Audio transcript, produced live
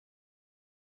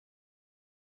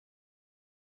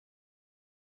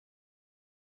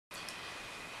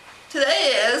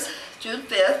Today is June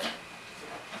 5th,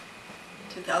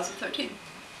 2013.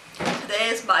 Today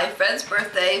is my friend's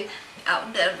birthday out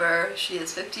in Denver. She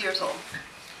is 50 years old.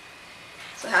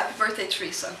 So happy birthday,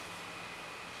 Teresa.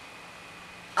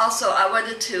 Also, I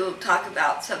wanted to talk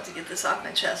about something, get this off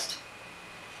my chest.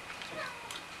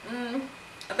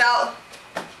 About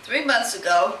 3 months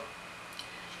ago,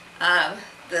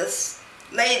 this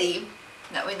lady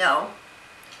that we know,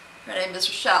 her name is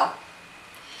Rochelle,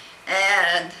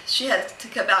 and she had to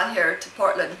come out here to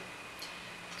Portland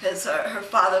because her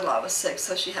father-in-law was sick,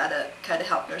 so she had to kind of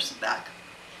help nurse him back.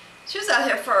 She was out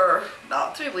here for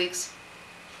about 3 weeks,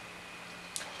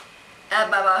 and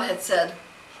my mom had said,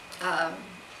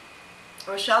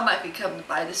 Rochelle might be coming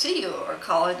by to see you or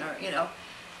calling, or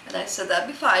and I said that'd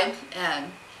be fine,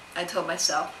 and I told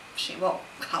myself she won't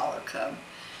call or come,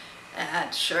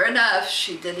 and sure enough,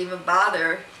 she didn't even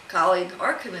bother calling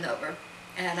or coming over.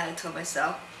 And I told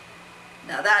myself,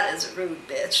 now that is a rude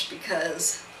bitch,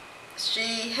 because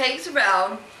she hangs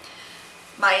around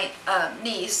my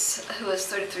niece, who is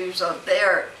 33 years old. They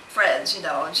are friends, and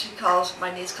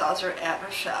my niece calls her Aunt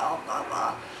Rochelle, blah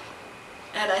blah.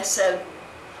 And I said,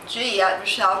 gee, Aunt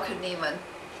Rochelle couldn't even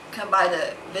come by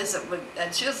to visit,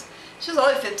 and she was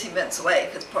only 15 minutes away,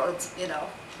 because Portland's,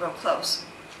 real close.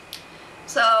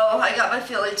 So I got my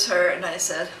feelings hurt, and I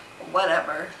said,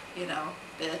 whatever,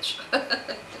 bitch.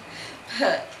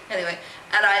 But anyway,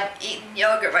 and I'm eating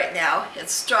yogurt right now.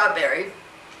 It's strawberry.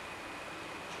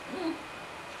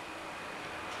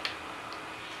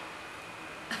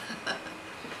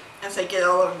 As I get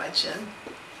all over my chin.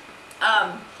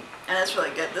 And it's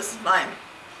really good. This is my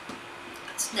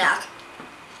snack.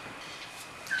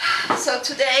 So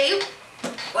today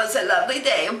was a lovely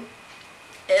day.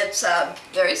 It's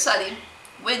very sunny,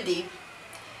 windy.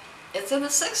 It's in the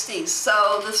 60s.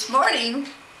 So this morning,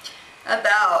 it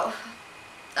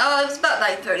was about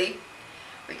 9:30,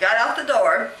 we got out the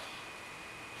door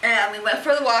and we went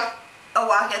for a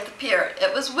walk at the pier.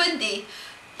 It was windy,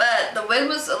 but the wind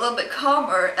was a little bit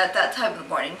calmer at that time of the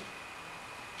morning.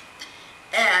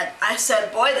 And I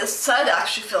said, boy, the sun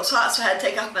actually feels hot, so I had to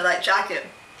take off my light jacket.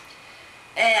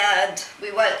 And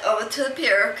we went over to the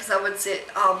pier because I would see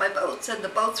all my boats, and the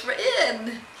boats were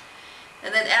in.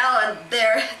 And then Alan,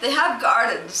 they have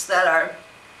gardens that are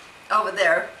over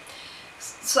there.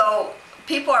 So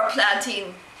people are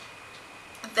planting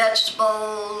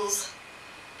vegetables,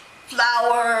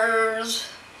 flowers,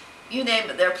 you name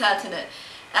it, they're planting it.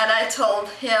 And I told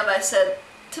him, I said,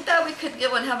 too bad we couldn't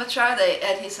get one, how much are they?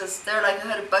 And he says, they're like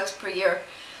 $100 per year.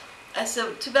 I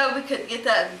said, too bad we couldn't get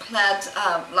that and plant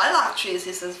lilac trees.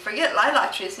 He says, forget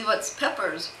lilac trees, he wants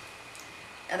peppers.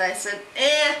 And I said,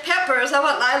 peppers, I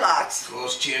want lilacs.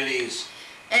 Those chilies.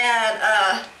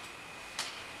 And,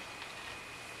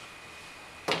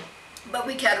 but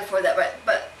we can't afford that, right?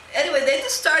 But anyway, they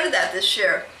just started that this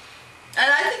year. And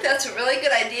I think that's a really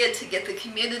good idea to get the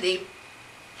community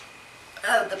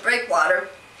of the breakwater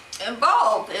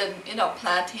involved in,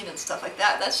 planting and stuff like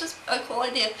that. That's just a cool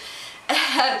idea.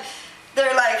 And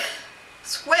they're like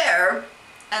square,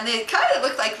 and they kind of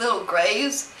look like little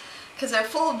graves because they're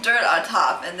full of dirt on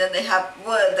top, and then they have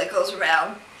wood that goes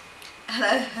around. And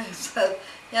I said,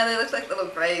 yeah, they look like little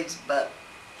graves, but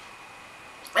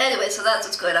anyway, so that's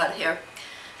what's going on here.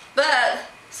 But,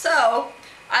 so,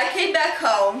 I came back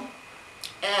home,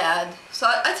 and so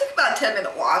I took about a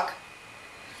 10-minute walk.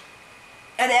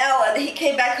 And Alan, he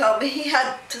came back home, he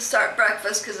had to start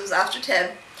breakfast because it was after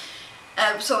 10.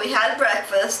 So we had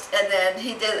breakfast, and then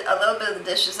he did a little bit of the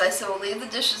dishes. I said, well, leave the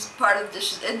dishes, part of the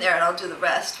dishes in there, and I'll do the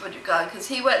rest when you're gone. Because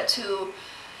he went to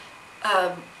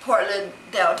Portland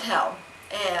downtown,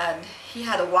 and he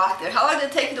had to walk there. How long did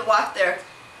it take you to walk there?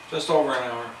 Just over an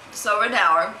hour. Just over an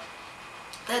hour.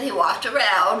 Then he walked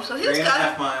around. So he was gone.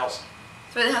 3.5 miles.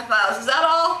 3.5 miles. Is that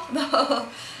all? No.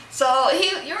 So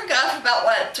you were gone for about,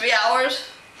 what, 3 hours?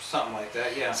 Something like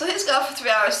that, yeah. So he's gone for 3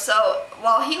 hours. So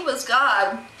while he was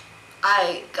gone,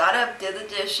 I got up, did the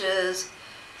dishes,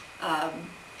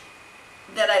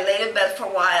 then I laid in bed for a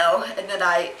while, and then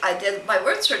I did my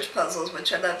word search puzzles,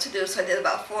 which I love to do, so I did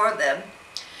about 4 of them.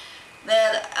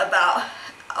 Then about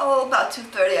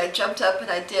 2:30, I jumped up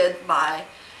and I did my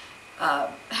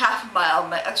half a mile,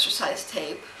 my exercise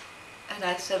tape, and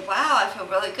I said, wow, I feel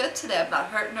really good today, I'm not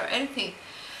hurting or anything.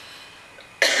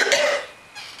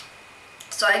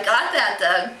 So I got that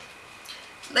done.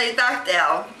 Laid back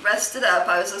down, rested up.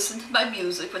 I was listening to my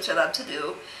music, which I love to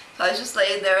do. So I was just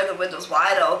laying there, the window's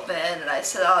wide open, and I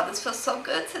said, oh, this feels so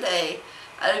good today.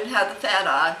 I didn't even have the fan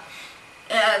on.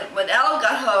 And when Alan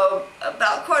got home,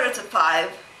 about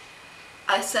 4:45,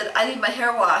 I said, I need my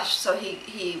hair washed, so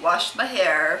he washed my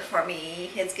hair for me.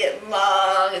 It's getting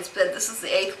long. This is the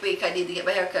 8th week. I need to get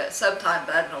my hair cut sometime,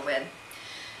 but I don't know when.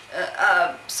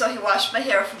 So he washed my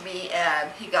hair for me,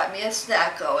 and he got me a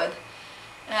snack going.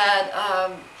 And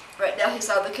right now he's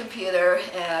on the computer,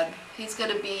 and he's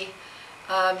going to be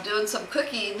doing some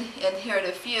cooking in here in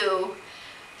a few.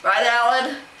 Right,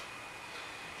 Alan?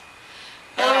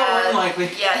 Unlikely.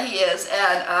 Yeah, he is.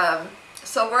 And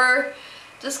so we're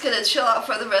just going to chill out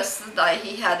for the rest of the night.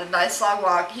 He had a nice long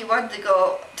walk. He wanted to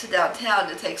go to downtown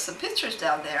to take some pictures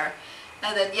down there.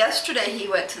 And then yesterday he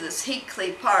went to this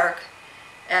Hinkley Park,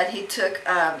 and he took,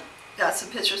 got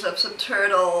some pictures of some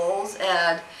turtles.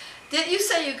 And didn't you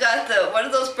say you got what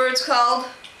are those birds called?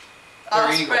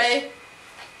 Osprey? Eagles.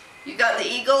 You got the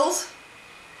eagles?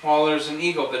 Well, there's an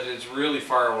eagle, but it's really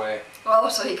far away. Oh,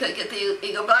 so he couldn't get the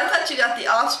eagle. But I thought you got the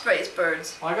ospreys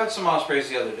birds. Well, I got some ospreys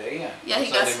the other day, yeah. Yeah,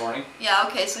 he Sunday got, morning. Yeah,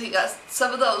 okay, so he got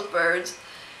some of those birds.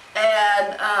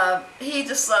 And he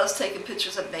just loves taking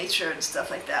pictures of nature and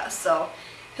stuff like that. So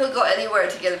he'll go anywhere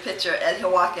to get a picture, and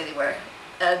he'll walk anywhere.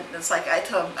 And it's like I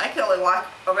told him, I can only walk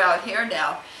around here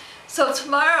now. So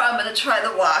tomorrow I'm going to try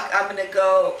the walk. I'm going to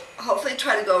go, hopefully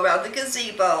try to go around the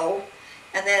gazebo,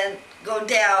 and then go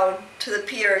down to the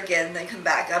pier again, and then come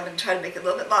back. I'm going to try to make it a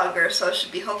little bit longer, so it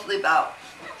should be hopefully about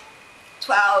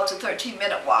 12 to 13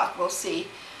 minute walk. We'll see,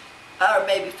 or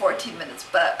maybe 14 minutes.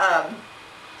 But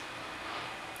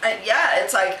yeah,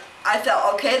 it's like I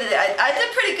felt okay today. I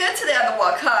did pretty good today on the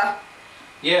walk, huh?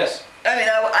 Yes. I mean,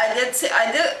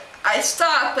 I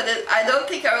stopped, but I don't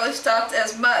think I really stopped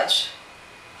as much.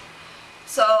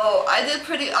 So I did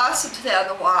pretty awesome today on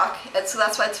the walk, and so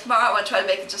that's why tomorrow I want to try to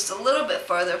make it just a little bit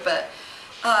further. But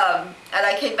and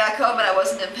I came back home and I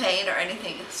wasn't in pain or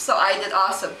anything, so I did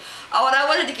awesome. Oh, and I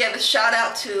wanted to give a shout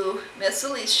out to Miss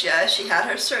Alicia. She had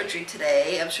her surgery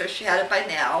today. I'm sure she had it by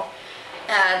now.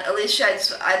 And Alicia,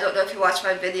 I don't know if you watch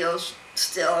my videos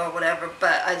still or whatever,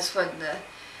 but I just wanted to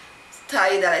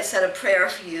tell you that I said a prayer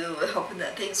for you, hoping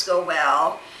that things go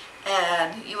well.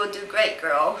 And you will do great,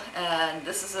 girl. And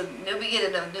this is a new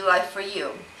beginning of a new life for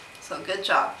you. So good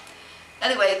job.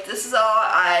 Anyway, this is all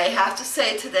I have to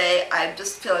say today. I'm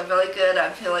just feeling really good.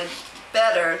 I'm feeling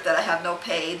better that I have no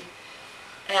pain.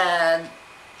 And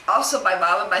also my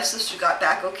mom and my sister got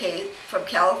back okay from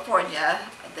California.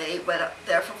 They went up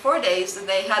there for 4 days, and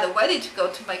they had a wedding to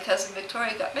go to. My cousin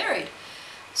Victoria got married.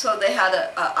 So they had an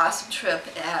awesome trip.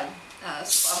 And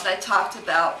so Mom and I talked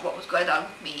about what was going on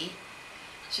with me.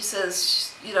 She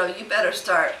says, you know, you better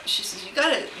start. She says, you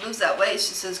got to lose that weight.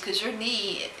 She says, because your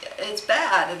knee, it's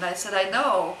bad. And I said, I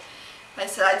know. I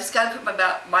said, I just got to put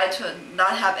my mind to it and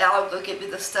not have Alan go get me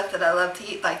the stuff that I love to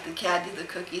eat, like the candy, the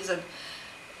cookies. And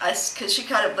because she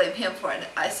kind of blamed him for it. And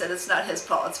I said, it's not his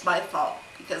fault, it's my fault.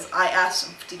 Because I asked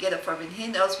him to get it for me. And he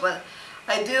knows what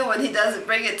I do when he doesn't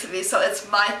bring it to me. So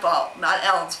it's my fault, not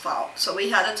Alan's fault. So we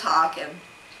had a talk, and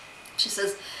she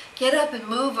says, get up and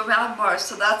move around more.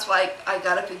 So that's why I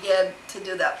got up again to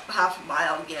do that half a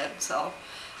mile again. So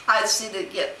I just need to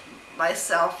get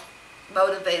myself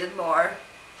motivated more.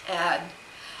 And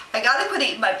I got to quit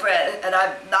eating my bread, and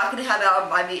I'm not going to have Alan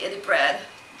buy me any bread.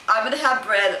 I'm going to have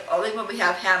bread only when we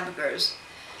have hamburgers.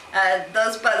 And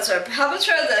those buns are, how much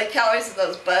are the calories in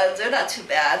those buns? They're not too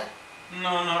bad.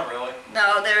 No, not really.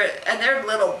 No, they're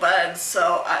little buns,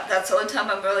 so that's the only time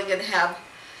I'm really going to have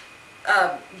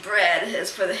bread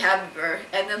is for the hamburger.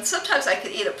 And then sometimes I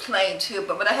could eat it plain too,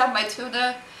 but when I have my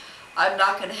tuna, I'm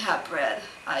not going to have bread.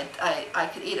 I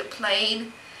could eat it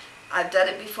plain. I've done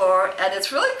it before, and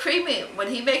it's really creamy. When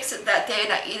he makes it that day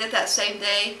and I eat it that same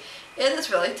day, it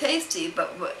is really tasty.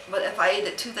 But if I eat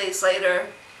it 2 days later,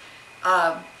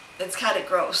 it's kind of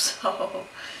gross. So.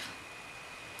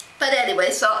 But anyway,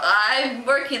 so I'm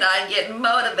working on getting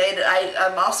motivated.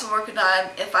 I'm also working on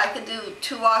if I could do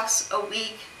 2 walks a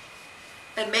week,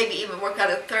 and maybe even work on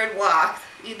a 3rd walk,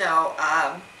 you know,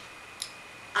 I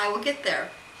will get there.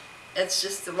 It's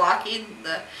just the walking,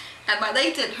 and my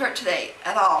leg didn't hurt today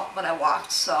at all when I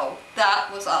walked, so that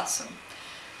was awesome.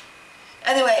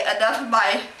 Anyway, enough of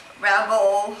my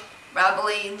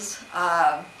ramblings.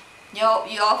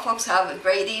 You all folks have a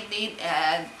great evening,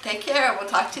 and take care. We'll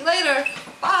talk to you later.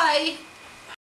 Bye.